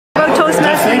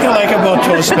thing I like about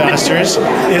Toastmasters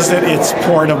is that it's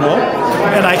portable,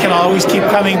 and I can always keep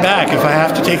coming back. If I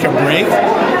have to take a break,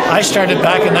 I started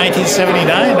back in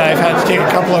 1979. I've had to take a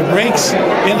couple of breaks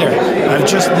in there. I've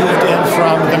just moved in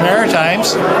from the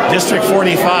Maritimes, District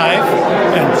 45,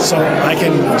 and so I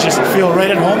can just feel right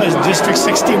at home as District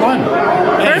 61.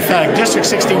 And in fact, District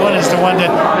 61 is the one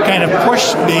that kind of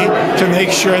pushed me to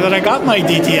make sure that I got my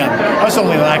DTM. I was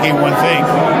only lacking one thing.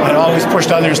 I'd always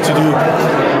pushed others to do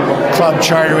club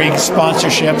chartering,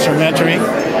 sponsorships, or mentoring.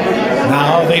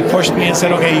 Now they pushed me and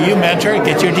said, okay, you mentor,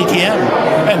 get your DTM,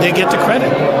 and they get the credit.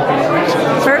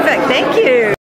 Perfect, thank you.